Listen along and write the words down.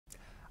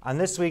On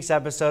this week's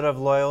episode of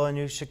Loyola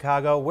News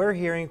Chicago, we're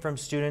hearing from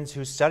students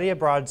whose study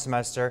abroad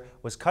semester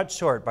was cut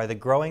short by the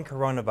growing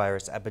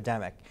coronavirus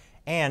epidemic,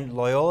 and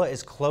Loyola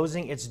is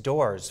closing its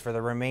doors for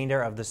the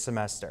remainder of the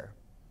semester.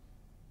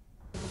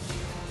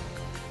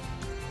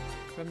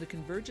 From the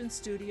Convergence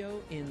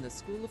Studio in the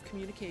School of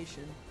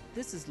Communication,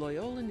 this is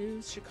Loyola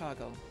News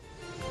Chicago.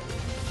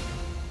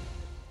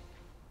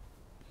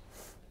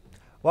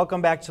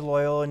 Welcome back to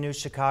Loyola News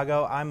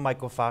Chicago. I'm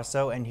Michael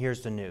Faso, and here's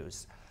the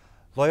news.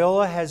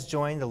 Loyola has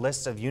joined the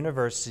list of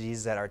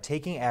universities that are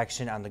taking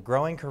action on the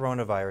growing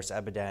coronavirus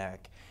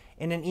epidemic.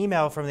 In an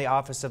email from the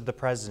Office of the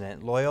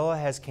President, Loyola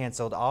has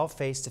canceled all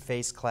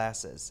face-to-face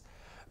classes.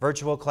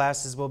 Virtual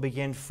classes will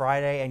begin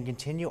Friday and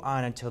continue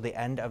on until the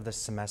end of the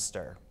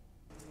semester.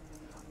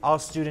 All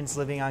students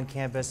living on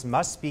campus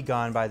must be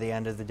gone by the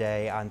end of the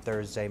day on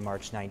Thursday,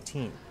 March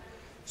 19th.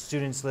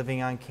 Students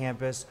living on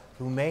campus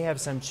who may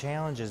have some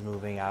challenges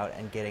moving out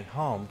and getting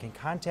home can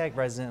contact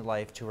Resident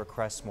Life to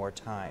request more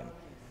time.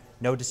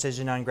 No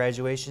decision on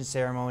graduation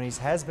ceremonies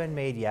has been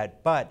made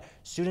yet, but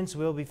students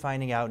will be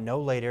finding out no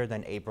later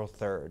than April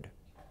 3rd.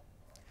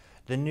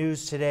 The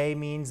news today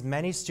means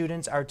many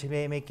students are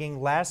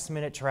making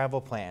last-minute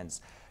travel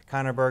plans.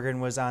 Connor Bergen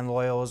was on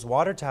Loyola's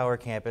Water Tower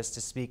campus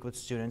to speak with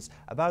students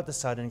about the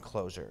sudden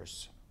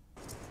closures.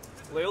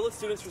 Loyola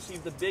students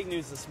received the big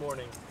news this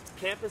morning.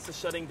 Campus is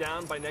shutting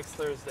down by next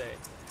Thursday.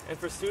 And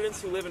for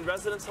students who live in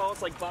residence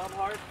halls like Bob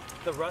Hart,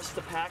 the rush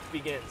to pack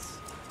begins.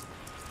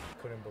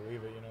 Couldn't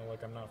believe it,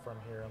 like I'm not from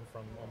here, I'm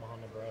from Omaha,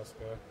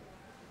 Nebraska,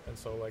 and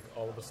so like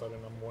all of a sudden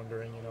I'm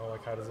wondering,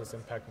 like how does this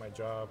impact my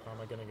job, how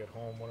am I going to get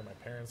home, what are my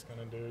parents going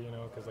to do,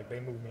 because like they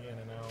move me in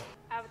and out.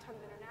 I have a ton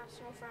of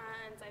international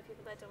friends, I have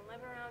people that don't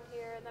live around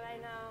here that I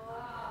know,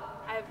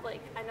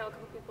 I know a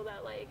couple people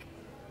that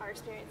are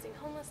experiencing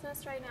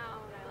homelessness right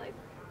now, and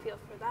I feel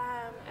for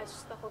them. It's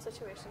just the whole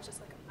situation is just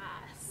a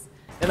mess.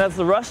 And as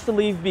the rush to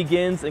leave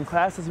begins and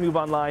classes move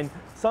online,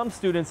 some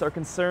students are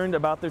concerned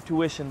about their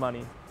tuition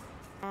money.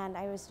 And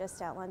I was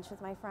just at lunch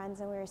with my friends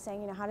and we were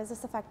saying, how does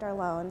this affect our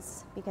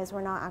loans? Because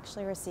we're not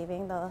actually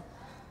receiving the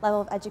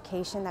level of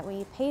education that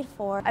we paid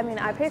for. I mean,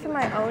 I pay for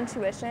my own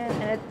tuition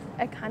and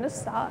it kind of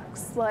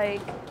sucks.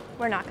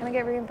 We're not going to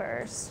get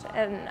reimbursed,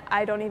 and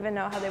I don't even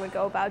know how they would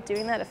go about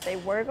doing that if they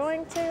were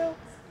going to.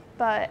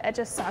 But it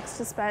just sucks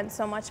to spend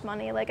so much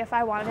money. If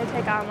I wanted to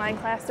take online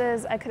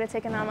classes, I could have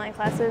taken online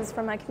classes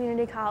from my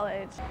community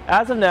college.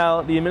 As of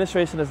now, the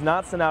administration has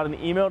not sent out an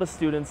email to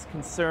students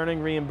concerning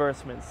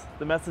reimbursements.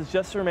 The message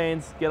just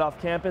remains, get off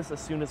campus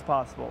as soon as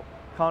possible.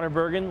 Connor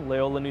Bergen,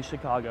 Loyola News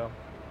Chicago.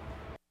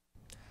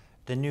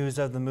 The news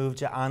of the move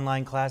to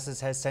online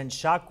classes has sent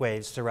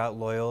shockwaves throughout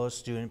Loyola's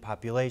student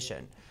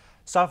population.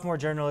 Sophomore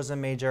journalism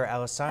major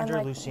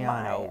Alessandra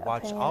Luciano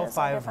watched all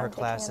 5 of her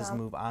classes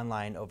move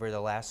online over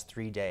the last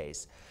 3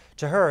 days.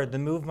 To her, the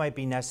move might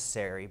be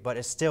necessary, but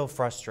is still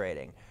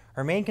frustrating.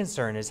 Her main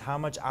concern is how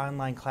much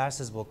online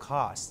classes will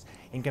cost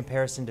in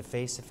comparison to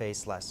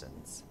face-to-face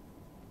lessons.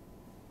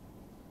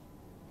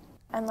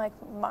 And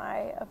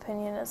my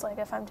opinion is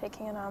if I'm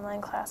taking an online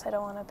class, I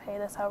don't want to pay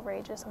this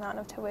outrageous amount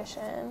of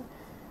tuition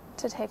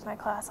to take my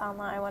class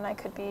online when I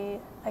could be,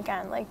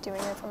 again,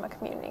 doing it from a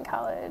community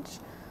college.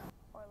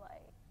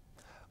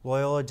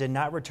 Loyola did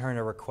not return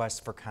a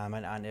request for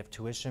comment on if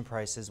tuition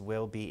prices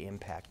will be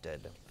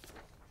impacted.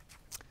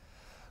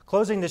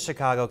 Closing the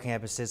Chicago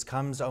campuses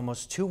comes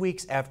almost 2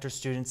 weeks after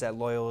students at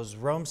Loyola's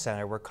Rome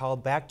Center were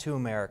called back to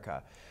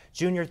America.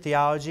 Junior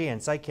theology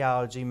and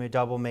psychology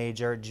double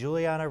major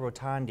Juliana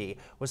Rotondi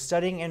was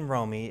studying in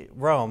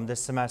Rome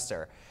this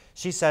semester.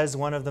 She says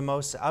one of the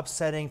most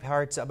upsetting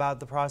parts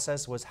about the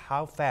process was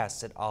how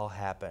fast it all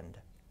happened.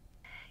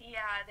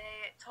 Yeah,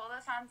 they told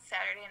us on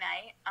Saturday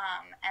night,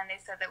 and they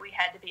said that we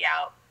had to be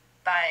out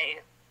by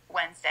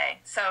Wednesday.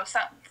 So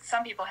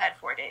some people had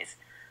 4 days,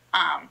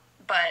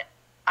 but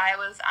I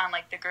was on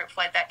the group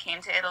flight that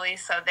came to Italy,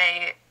 so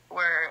they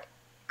were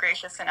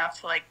gracious enough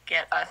to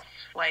get us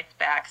flights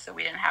back, so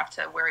we didn't have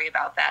to worry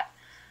about that.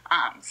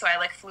 So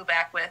I flew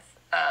back with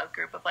a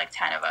group of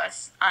 10 of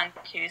us on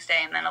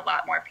Tuesday, and then a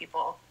lot more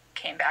people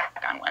came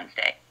back on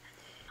Wednesday.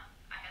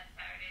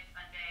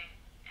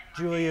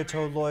 Julia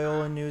told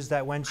Loyola News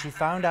that when she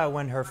found out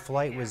when her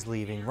flight was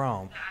leaving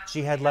Rome,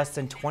 she had less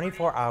than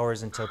 24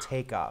 hours until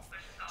takeoff.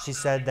 She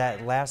said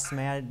that last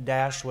minute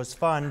dash was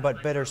fun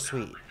but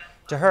bittersweet.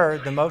 To her,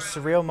 the most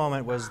surreal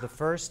moment was the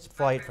first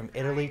flight from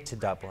Italy to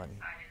Dublin.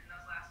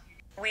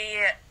 We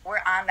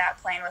were on that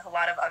plane with a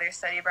lot of other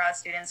study abroad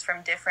students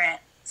from different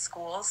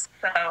schools,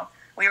 so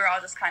we were all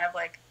just kind of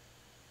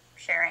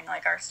sharing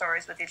our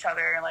stories with each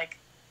other.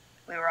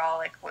 We were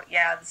all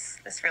yeah,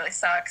 this really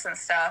sucks and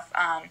stuff.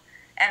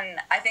 And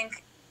I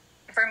think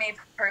for me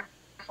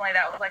personally,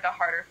 that was a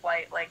harder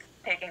flight,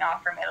 taking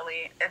off from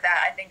Italy.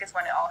 That I think is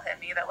when it all hit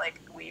me that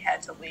we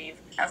had to leave.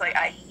 I was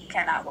I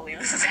cannot believe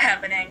this is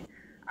happening.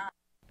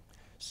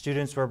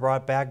 Students were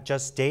brought back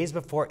just days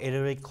before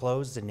Italy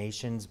closed the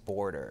nation's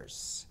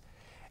borders.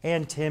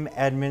 And Tim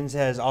Edmonds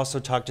has also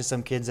talked to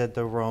some kids at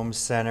the Rome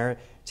Center.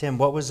 Tim,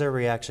 what was their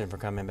reaction for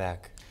coming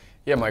back?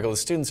 Yeah, Michael, the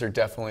students are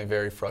definitely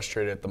very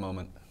frustrated at the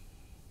moment.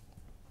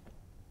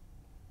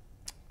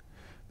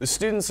 The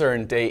students are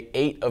in day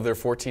 8 of their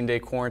 14-day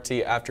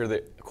quarantine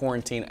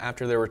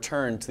after their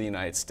return to the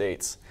United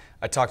States.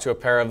 I talked to a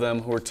pair of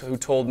them who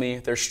told me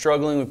they're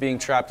struggling with being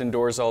trapped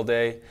indoors all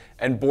day,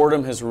 and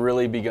boredom has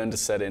really begun to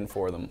set in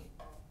for them.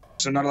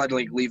 So not allowed to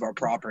leave our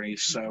property.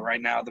 So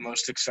right now the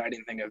most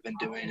exciting thing I've been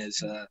doing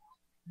is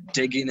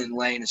digging and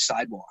laying a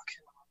sidewalk.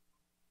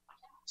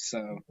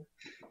 So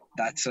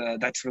that's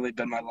really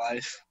been my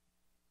life.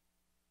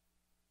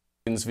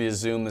 Via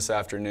Zoom this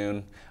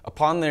afternoon.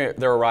 Upon their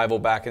arrival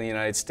back in the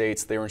United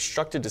States, they were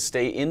instructed to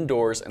stay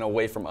indoors and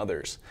away from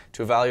others.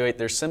 To evaluate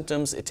their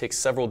symptoms, it takes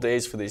several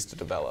days for these to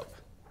develop.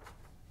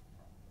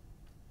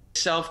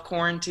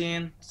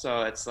 Self-quarantine,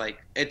 so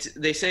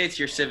they say it's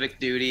your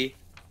civic duty,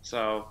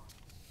 so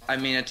I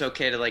mean it's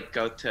okay to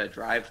go to a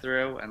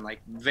drive-through and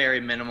very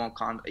minimal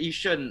you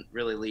shouldn't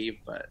really leave,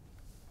 but.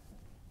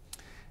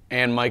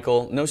 And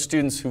Michael, no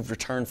students who've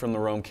returned from the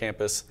Rome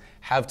campus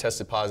have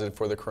tested positive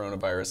for the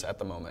coronavirus at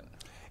the moment.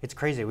 It's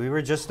crazy. We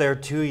were just there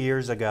 2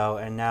 years ago,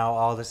 and now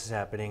all this is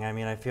happening. I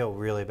mean, I feel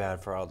really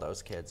bad for all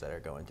those kids that are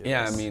going through this.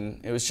 Yeah, I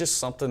mean, it was just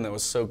something that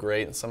was so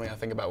great, and something I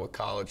think about with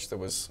college that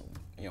was,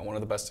 one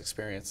of the best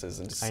experiences,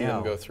 and to see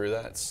them go through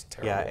that, it's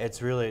terrible. Yeah,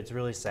 it's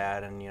really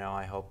sad, and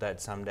I hope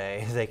that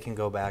someday they can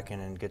go back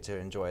and get to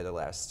enjoy the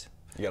last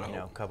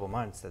couple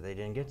months that they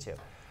didn't get to.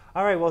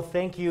 All right, well,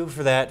 thank you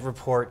for that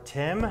report,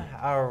 Tim.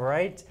 All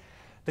right.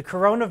 The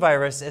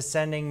coronavirus is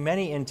sending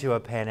many into a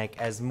panic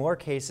as more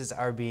cases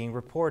are being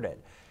reported.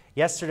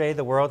 Yesterday,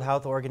 the World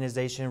Health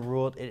Organization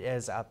ruled it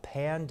as a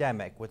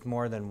pandemic with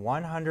more than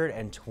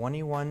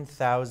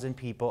 121,000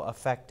 people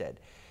affected.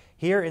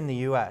 Here in the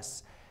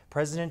U.S.,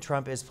 President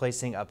Trump is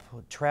placing a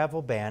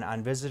travel ban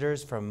on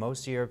visitors from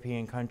most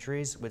European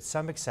countries with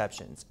some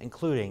exceptions,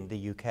 including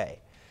the UK.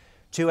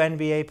 2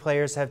 NBA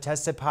players have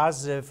tested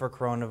positive for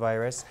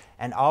coronavirus,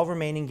 and all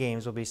remaining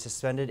games will be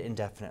suspended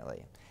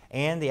indefinitely.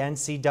 And the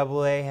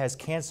NCAA has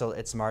canceled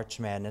its March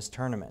Madness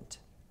tournament.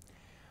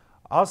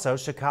 Also,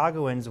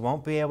 Chicagoans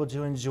won't be able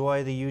to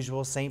enjoy the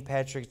usual St.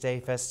 Patrick's Day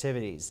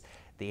festivities.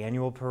 The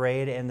annual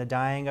parade and the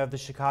dyeing of the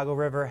Chicago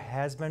River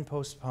has been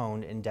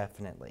postponed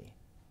indefinitely.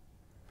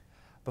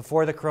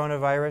 Before the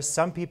coronavirus,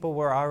 some people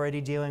were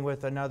already dealing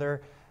with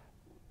another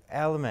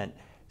element,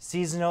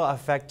 seasonal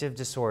affective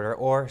disorder,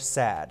 or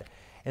SAD.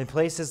 In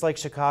places like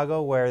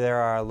Chicago, where there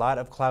are a lot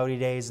of cloudy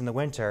days in the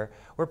winter,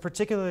 we're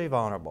particularly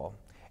vulnerable.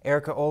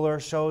 Erica Oler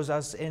shows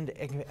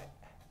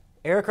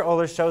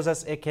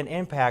us it can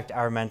impact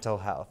our mental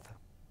health.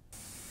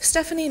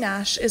 Stephanie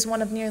Nash is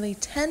one of nearly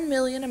 10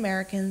 million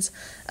Americans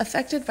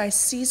affected by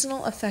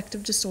seasonal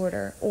affective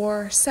disorder,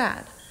 or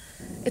SAD.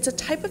 It's a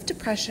type of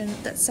depression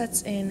that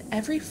sets in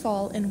every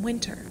fall and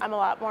winter. I'm a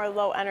lot more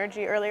low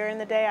energy earlier in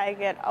the day. I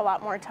get a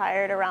lot more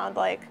tired around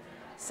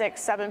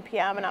 6, 7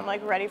 p.m. and I'm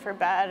ready for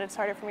bed. It's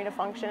harder for me to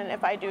function, and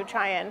if I do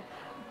try and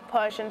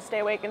push and stay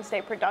awake and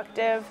stay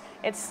productive,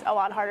 it's a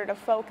lot harder to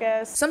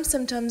focus. Some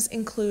symptoms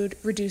include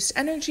reduced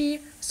energy,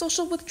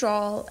 social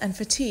withdrawal, and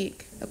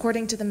fatigue.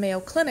 According to the Mayo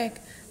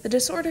Clinic, the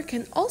disorder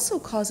can also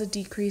cause a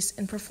decrease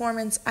in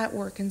performance at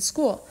work and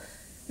school.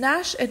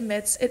 Nash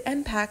admits it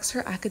impacts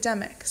her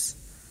academics.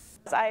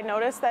 I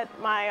noticed that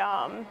my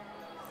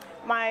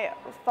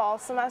fall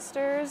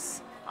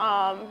semesters,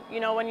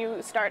 when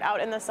you start out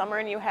in the summer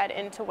and you head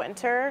into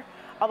winter,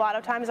 a lot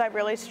of times I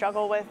really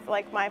struggle with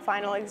my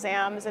final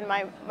exams and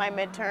my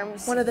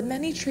midterms. One of the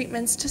many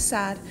treatments to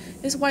SAD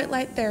is white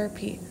light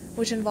therapy,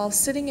 which involves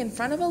sitting in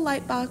front of a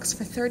light box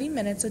for 30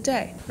 minutes a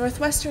day.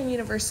 Northwestern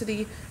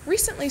University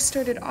recently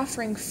started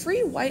offering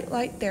free white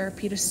light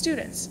therapy to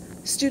students.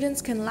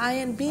 Students can lie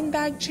in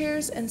beanbag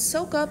chairs and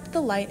soak up the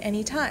light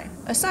anytime.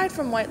 Aside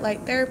from white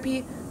light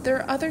therapy,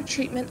 there are other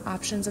treatment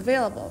options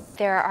available.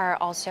 There are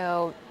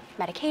also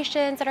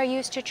medications that are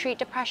used to treat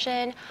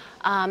depression,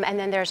 and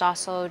then there's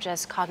also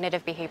just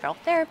cognitive behavioral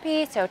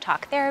therapy, so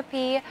talk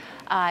therapy,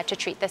 to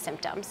treat the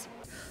symptoms.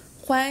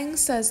 Huang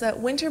says that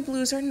winter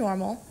blues are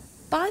normal,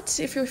 but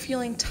if you're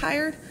feeling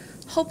tired,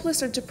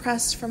 hopeless, or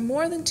depressed for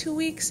more than 2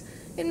 weeks,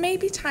 it may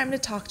be time to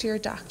talk to your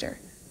doctor.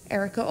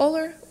 Erica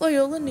Oler,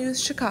 Loyola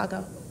News,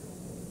 Chicago.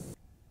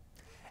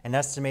 An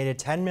estimated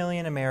 10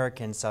 million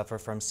Americans suffer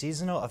from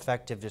seasonal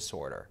affective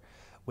disorder.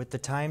 With the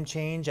time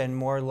change and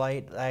more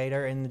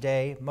lighter in the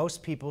day,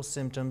 most people's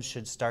symptoms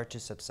should start to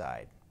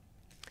subside.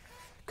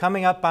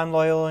 Coming up on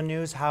Loyola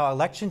News, how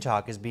election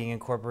talk is being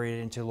incorporated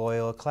into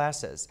Loyola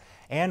classes,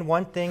 and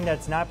one thing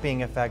that's not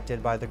being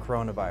affected by the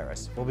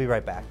coronavirus. We'll be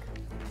right back.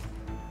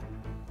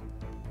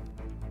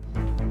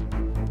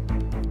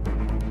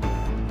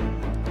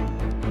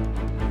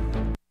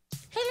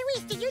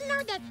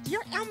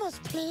 Your Elmo's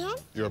plan?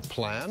 Your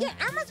plan? Yeah,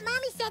 Elmo's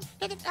mommy said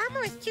that if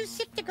Elmo is too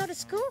sick to go to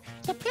school,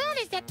 the plan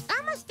is that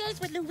Elmo stays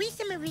with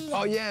Luisa Maria.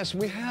 Oh, yes,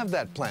 we have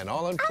that plan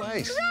all in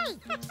place. Great!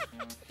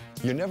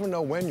 You never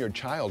know when your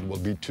child will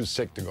be too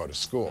sick to go to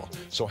school.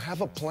 So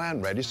have a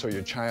plan ready so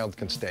your child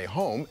can stay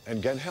home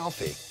and get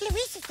healthy.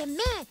 Luisa's the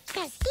man,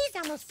 because he's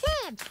Elmo's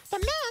plan. The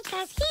man,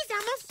 because he's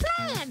Elmo's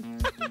plan.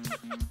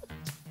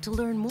 To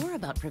learn more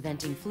about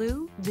preventing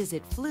flu,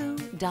 visit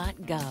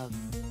flu.gov.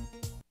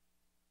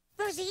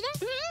 For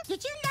Rosita?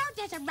 Did you know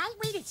there's a right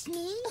way to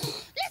sneeze?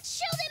 Let's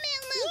show them,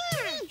 Elmo.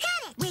 Yeah,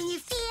 got it. When you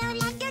feel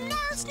like your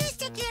nose needs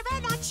to give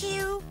an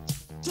achoo,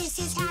 this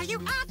is how you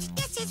act,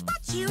 this is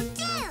what you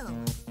do.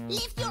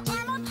 Lift your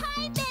arm up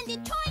high, bend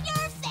it toward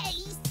your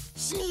face.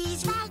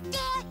 Sneeze right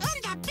there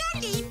in the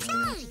bendy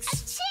place.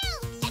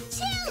 Achoo!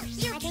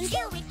 Achoo! You can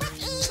do it with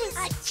ease.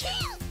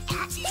 Achoo!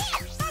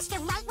 Achoo! That's the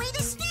right way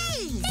to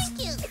sneeze.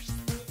 Thank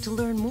you. To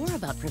learn more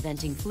about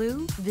preventing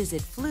flu,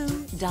 visit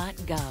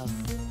flu.gov.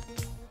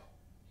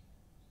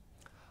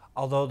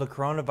 Although the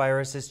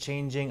coronavirus is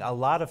changing a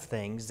lot of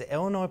things, the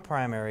Illinois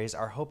primaries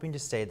are hoping to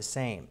stay the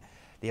same.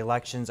 The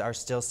elections are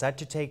still set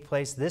to take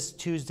place this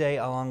Tuesday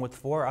along with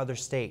 4 other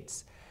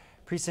states.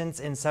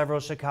 Precincts in several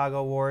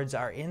Chicago wards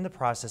are in the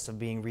process of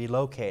being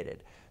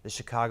relocated. The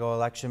Chicago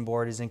Election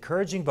Board is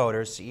encouraging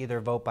voters to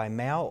either vote by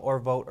mail or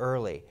vote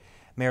early.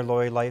 Mayor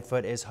Lori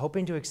Lightfoot is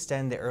hoping to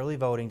extend the early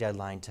voting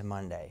deadline to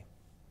Monday.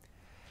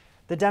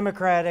 The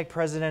Democratic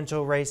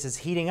presidential race is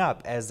heating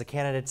up as the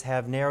candidates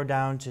have narrowed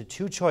down to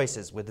 2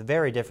 choices with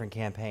very different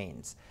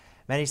campaigns.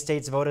 Many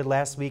states voted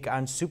last week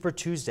on Super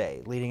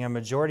Tuesday, leading a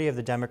majority of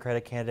the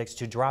Democratic candidates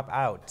to drop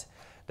out.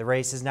 The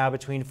race is now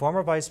between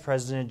former Vice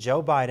President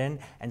Joe Biden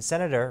and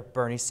Senator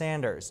Bernie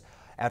Sanders.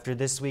 After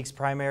this week's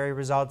primary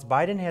results,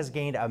 Biden has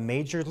gained a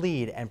major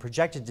lead and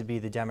projected to be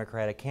the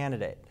Democratic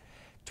candidate.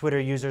 Twitter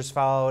users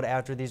followed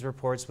after these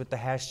reports with the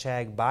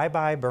hashtag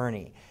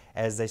 #ByeByeBernie,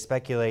 as they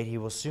speculate he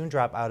will soon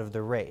drop out of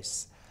the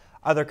race.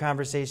 Other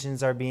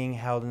conversations are being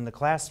held in the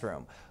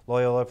classroom.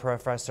 Loyola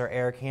professor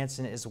Eric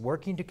Hansen is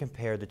working to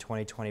compare the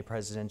 2020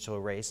 presidential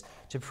race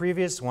to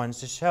previous ones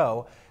to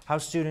show how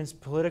students'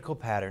 political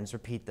patterns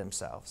repeat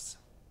themselves.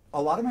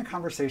 A lot of my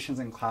conversations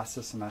in class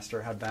this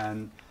semester have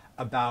been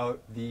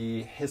about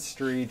the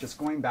history, just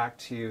going back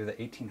to the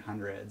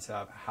 1800s,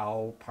 of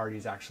how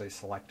parties actually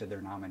selected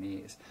their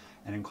nominees.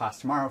 And in class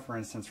tomorrow, for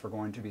instance, we're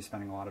going to be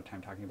spending a lot of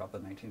time talking about the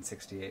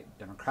 1968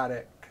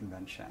 Democratic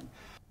Convention.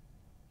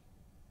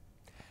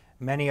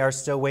 Many are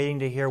still waiting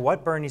to hear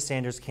what Bernie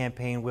Sanders'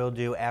 campaign will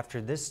do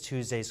after this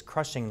Tuesday's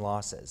crushing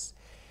losses.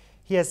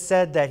 He has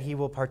said that he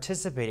will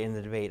participate in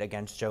the debate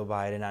against Joe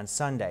Biden on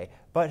Sunday,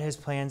 but his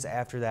plans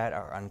after that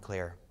are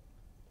unclear.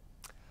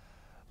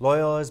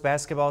 Loyola's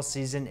basketball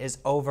season is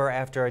over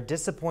after a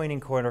disappointing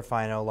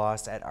quarterfinal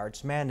loss at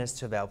Arch Madness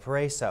to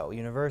Valparaiso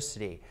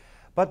University,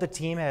 but the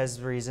team has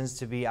reasons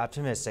to be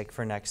optimistic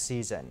for next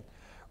season.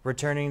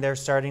 Returning their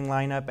starting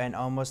lineup and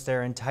almost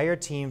their entire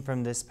team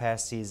from this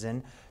past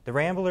season, the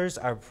Ramblers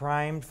are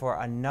primed for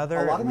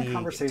another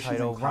league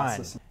title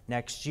run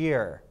next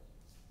year.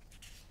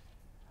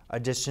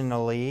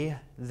 Additionally,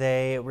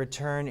 they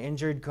return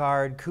injured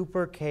guard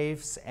Cooper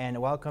Cafes and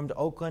welcomed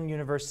Oakland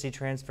University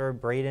transfer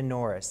Braden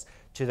Norris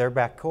to their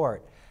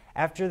backcourt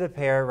after the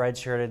pair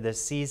redshirted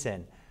this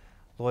season.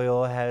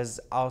 Loyola has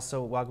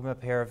also welcomed a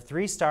pair of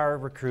 3-star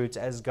recruits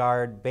as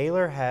guard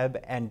Baylor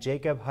Hebb and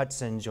Jacob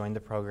Hudson joined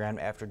the program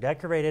after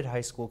decorated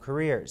high school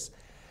careers.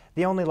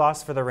 The only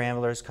loss for the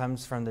Ramblers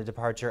comes from the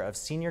departure of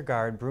senior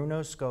guard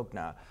Bruno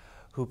Skogna,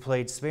 who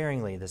played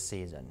sparingly this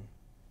season.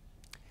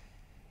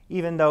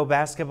 Even though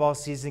basketball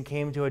season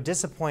came to a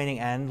disappointing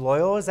end,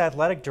 Loyola's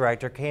athletic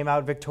director came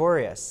out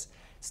victorious.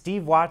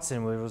 Steve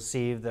Watson will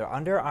receive the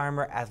Under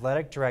Armour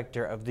Athletic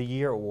Director of the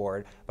Year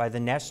award by the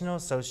National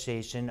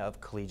Association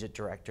of Collegiate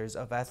Directors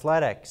of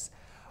Athletics.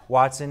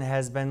 Watson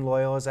has been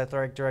Loyola's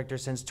athletic director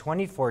since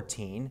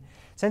 2014.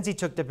 Since he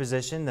took the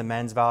position, the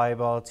men's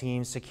volleyball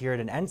team secured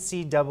an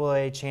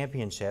NCAA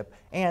championship,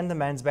 and the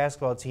men's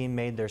basketball team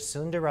made their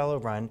Cinderella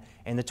run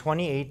in the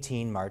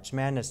 2018 March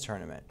Madness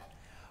tournament.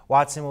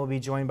 Watson will be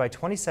joined by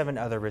 27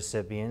 other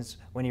recipients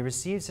when he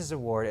receives his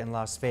award in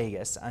Las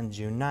Vegas on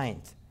June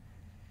 9th.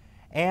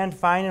 And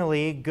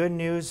finally, good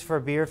news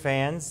for beer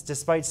fans.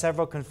 Despite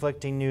several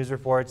conflicting news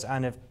reports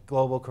on if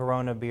global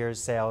Corona beer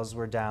sales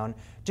were down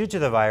due to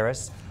the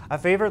virus, a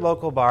favorite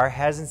local bar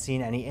hasn't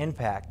seen any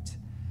impact.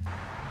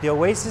 The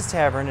Oasis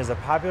Tavern is a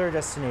popular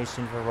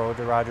destination for Road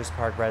to Rogers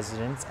Park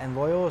residents and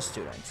Loyola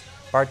students.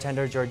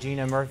 Bartender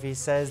Georgina Murphy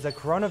says the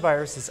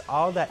coronavirus is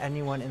all that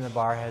anyone in the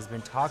bar has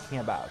been talking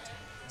about.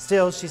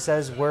 Still, she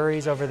says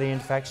worries over the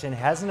infection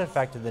hasn't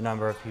affected the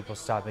number of people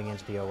stopping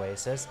into the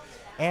Oasis.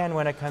 And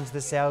when it comes to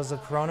the sales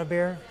of Corona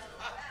beer?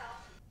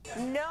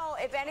 No,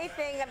 if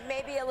anything,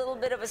 maybe a little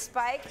bit of a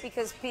spike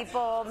because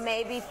people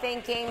may be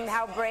thinking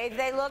how brave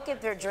they look if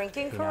they're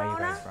drinking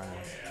Corona.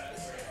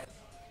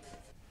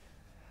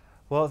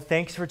 Well,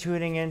 thanks for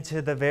tuning in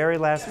to the very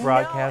last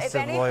broadcast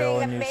of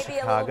Loyola News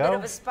Chicago. A little bit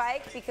of a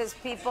spike because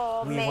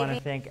people We want to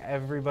thank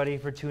everybody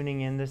for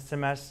tuning in this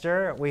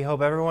semester. We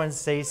hope everyone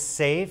stays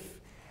safe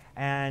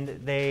and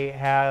they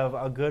have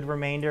a good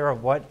remainder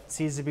of what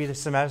seems to be the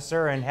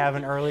semester and have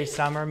an early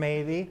summer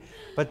maybe.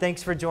 But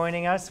thanks for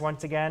joining us.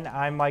 Once again,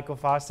 I'm Michael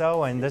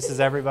Faso, and this is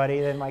everybody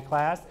in my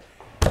class.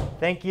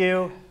 Thank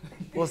you.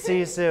 We'll see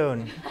you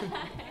soon.